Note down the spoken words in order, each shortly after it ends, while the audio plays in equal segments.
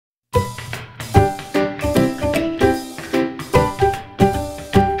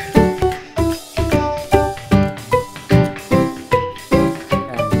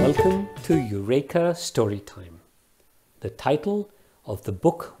Eureka Storytime. The title of the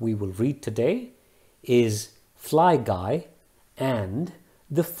book we will read today is Fly Guy and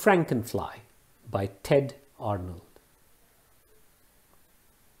the Frankenfly by Ted Arnold.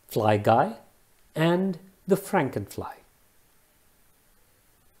 Fly Guy and the Frankenfly.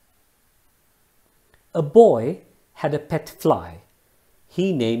 A boy had a pet fly.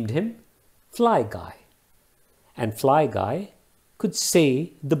 He named him Fly Guy. And Fly Guy could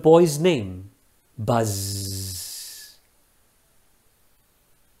say the boy's name, Buzz.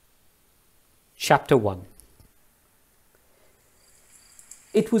 Chapter 1.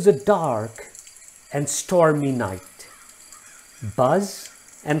 It was a dark and stormy night. Buzz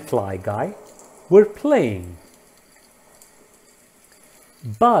and Fly Guy were playing.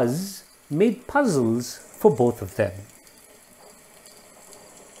 Buzz made puzzles for both of them.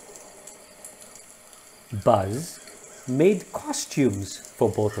 Buzz made costumes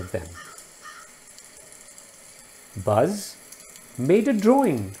for both of them. Buzz made a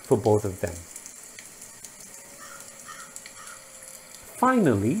drawing for both of them.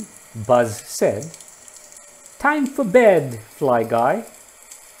 Finally, Buzz said, "Time for bed, Fly Guy."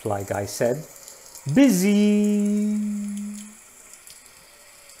 Fly Guy said, "Busy."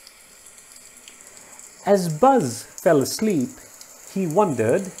 As Buzz fell asleep, he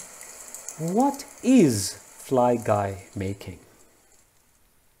wondered, what is Fly Guy making?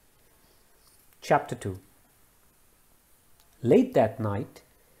 Chapter 2. Late that night,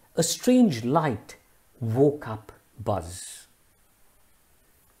 a strange light woke up Buzz.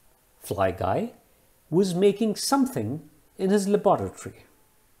 Fly Guy was making something in his laboratory.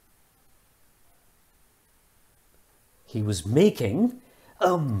 He was making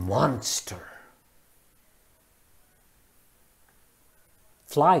a monster.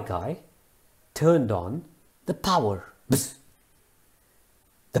 Fly Guy turned on the power. Bzz.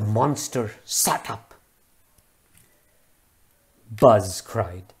 The monster sat up. Buzz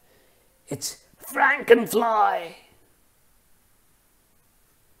cried, "It's Frankenfly!"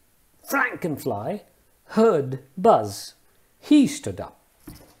 Frankenfly heard Buzz. He stood up.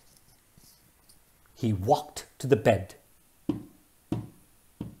 He walked to the bed.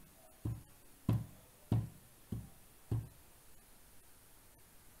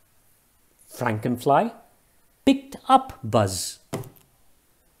 Frankenfly picked up Buzz.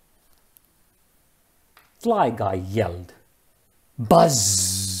 Fly Guy yelled,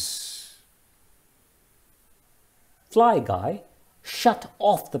 "Buzz!" Fly Guy shut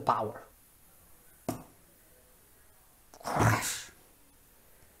off the power. Crash!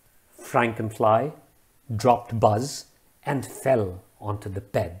 Frankenfly dropped Buzz and fell onto the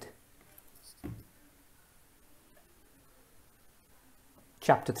bed.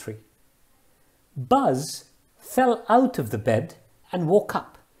 Chapter 3. Buzz fell out of the bed and woke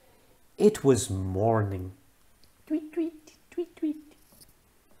up. It was morning. Tweet, tweet, tweet, tweet.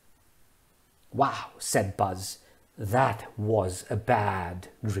 "Wow," said Buzz. "That was a bad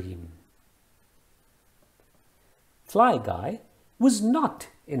dream." Fly Guy was not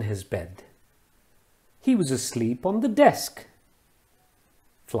in his bed. He was asleep on the desk.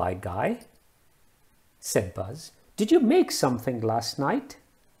 "Fly Guy," said Buzz, "did you make something last night?"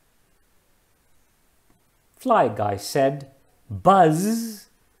 Fly Guy said, "Buzz."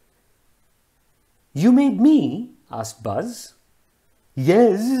 "You made me?" asked Buzz.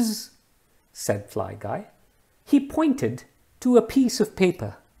 "Yes," said Fly Guy. He pointed to a piece of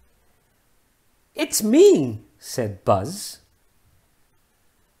paper. "It's me," said Buzz.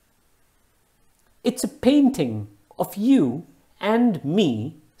 "It's a painting of you and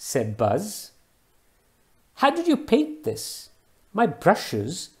me," said Buzz. "How did you paint this? My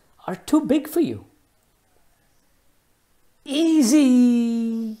brushes are too big for you."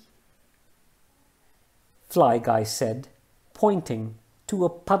 "Easy," Fly Guy said, pointing to a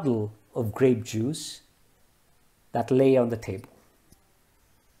puddle of grape juice that lay on the table.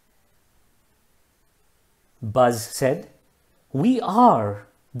 Buzz said, "We are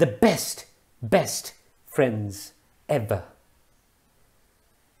the best friends ever."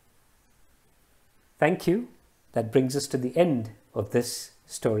 Thank you. That brings us to the end of this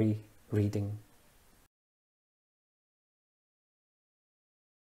story reading.